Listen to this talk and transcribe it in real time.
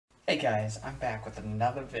Hey guys, I'm back with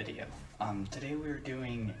another video. Today we're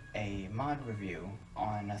doing a mod review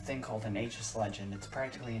on a thing called an Aegis Legend. It's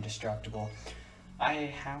practically indestructible. I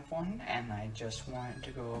have one and I just wanted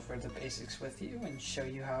to go over the basics with you and show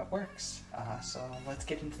you how it works. So let's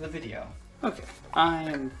get into the video. Okay,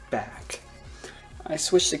 I'm back. I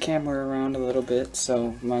switched the camera around a little bit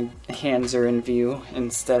so my hands are in view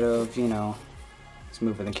instead of, just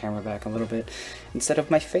moving the camera back a little bit, instead of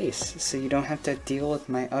my face, so you don't have to deal with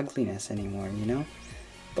my ugliness anymore,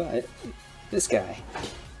 But this guy,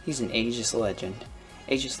 he's an Aegis Legend.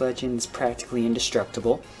 Aegis Legend's practically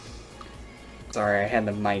indestructible. Sorry, I had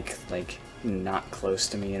the mic, not close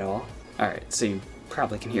to me at all. Alright, so you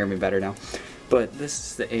probably can hear me better now. But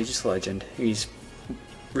this is the Aegis Legend. He's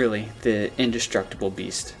really the indestructible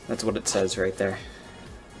beast. That's what it says right there.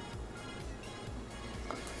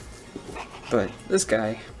 But this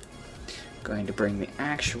guy, going to bring the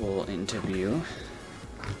actual into view,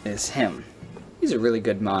 is him. He's a really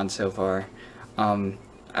good mod so far.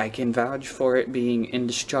 I can vouch for it being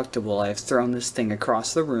indestructible. I've thrown this thing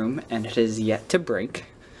across the room and it has yet to break.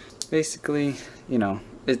 Basically,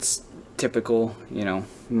 it's typical,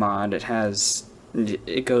 mod.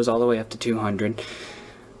 It goes all the way up to 200.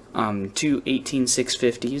 Two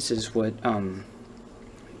 18650s is what,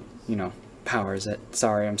 powers it.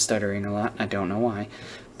 Sorry, I'm stuttering a lot. I don't know why.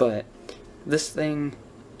 But this thing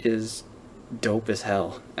is dope as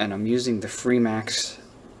hell. And I'm using the Freemax,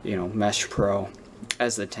 Mesh Pro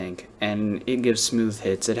as the tank. And it gives smooth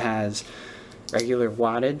hits. It has regular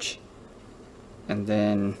wattage. And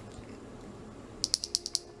then,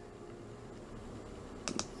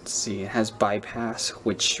 let's see, it has bypass,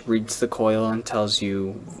 which reads the coil and tells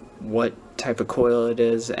you what type of coil it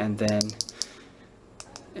is. And then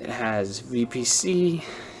it has VPC,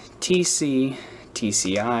 TC,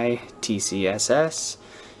 TCI, TCSS,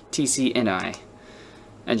 TCNI,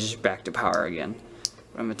 and just back to power again.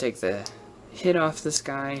 I'm going to take the hit off this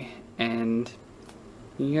guy, and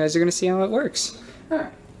you guys are going to see how it works.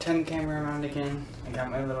 Alright, turn the camera around again. I got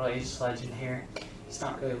my little Aegis Legend here. He's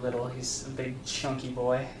not really little, he's a big chunky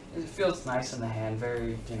boy. It feels nice in the hand,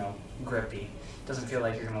 very, grippy. Doesn't feel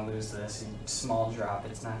like you're going to lose this. Small drop,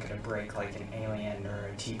 it's not going to break like an Alien or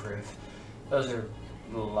a T-Proof. Those are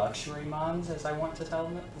luxury mods, as I want to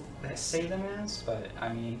say them as, but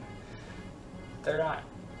I mean, they're not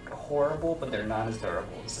horrible, but they're not as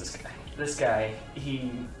durable as this guy. This guy,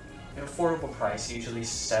 affordable price, usually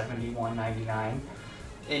 $71.99.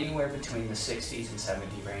 Anywhere between the 60s and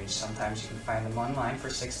 70 range. Sometimes you can find them online for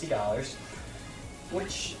 $60,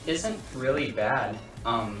 which isn't really bad.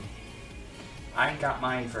 I got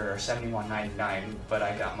mine for $71.99, but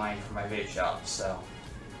I got mine from my vape shop, so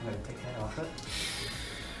I'm gonna take that off it.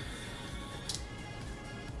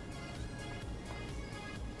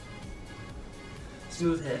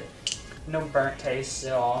 Smooth hit. No burnt taste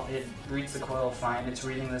at all. It reads the coil fine. It's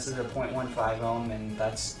reading this as a 0.15 ohm, and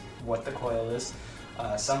that's what the coil is.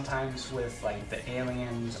 Sometimes with the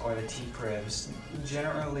Aliens or the T-Privs,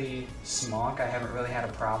 generally Smok, I haven't really had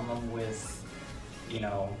a problem with,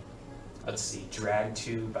 let's see, Drag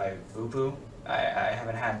 2 by Vubu. I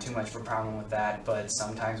haven't had too much of a problem with that, but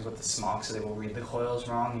sometimes with the Smoks they will read the coils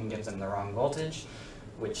wrong and give them the wrong voltage,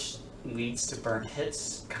 which leads to burnt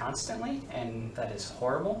hits constantly, and that is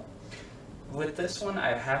horrible. With this one,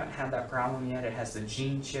 I haven't had that problem yet. It has the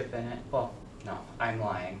gene chip in it. Well, no, I'm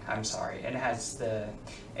lying. I'm sorry. It has the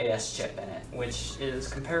AS chip in it, which is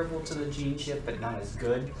comparable to the gene chip, but not as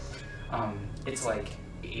good. It's like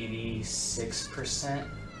 86%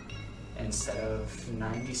 instead of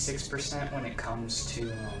 96% when it comes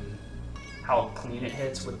to how clean it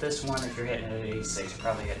hits. With this one, if you're hitting it at 86, you're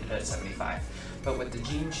probably hitting it at 75. But with the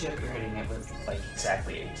gene chip, you're hitting it with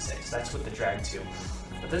exactly 86. That's with the Drag 2.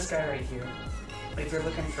 But this guy right here, if you're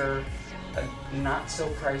looking for a not so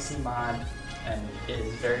pricey mod, and it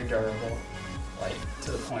is very durable,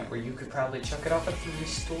 to the point where you could probably chuck it off a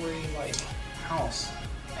 3-story house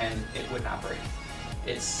and it would not break.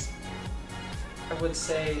 I would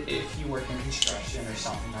say if you work in construction or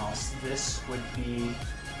something else, this would be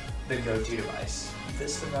the go-to device.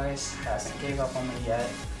 This device hasn't gave up on me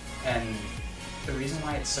yet, and the reason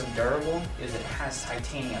why it's so durable is it has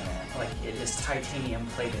titanium in it. It is titanium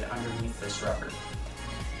plated underneath this rubber.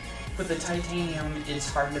 With the titanium, it's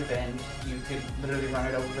hard to bend. You could literally run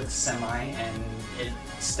it over with a semi, and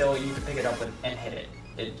you could pick it up and hit it.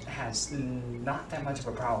 It has not that much of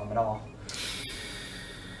a problem at all.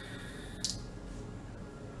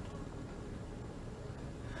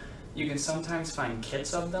 You can sometimes find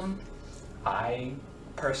kits of them. I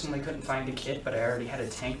personally couldn't find a kit, but I already had a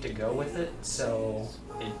tank to go with it, so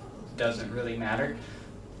it doesn't really matter.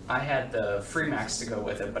 I had the Freemax to go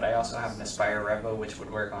with it, but I also have an Aspire Revo, which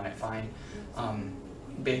would work on it fine.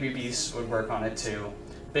 Baby Beast would work on it too.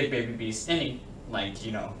 Big Baby Beast, any, like,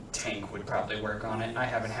 you know, tank would probably work on it. I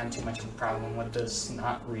haven't had too much of a problem with this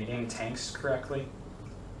not reading tanks correctly.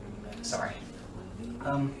 Sorry.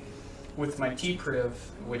 With my T-Priv,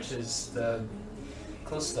 which is the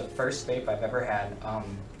close to the first vape I've ever had,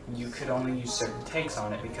 you could only use certain tanks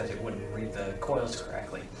on it because it wouldn't read the coils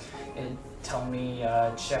correctly. It'd tell me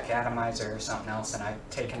check atomizer or something else, and I've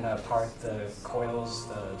taken apart the coils,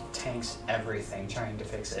 the tanks, everything, trying to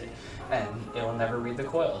fix it, and it'll never read the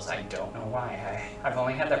coils. I don't know why. I've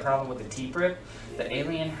only had that problem with the T-Priv. The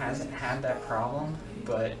Alien hasn't had that problem,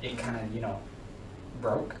 but it kind of, you know,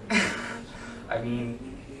 broke. I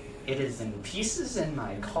mean, it is in pieces in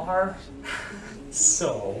my car,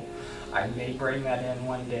 so I may bring that in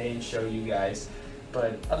one day and show you guys.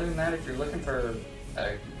 But other than that, if you're looking for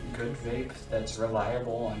a good vape that's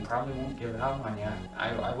reliable and probably won't give out on you,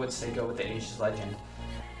 I would say go with the Aegis Legend.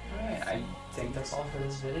 Alright, I think that's all for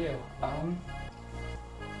this video. I'll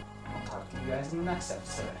talk to you guys in the next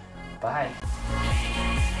episode. Bye!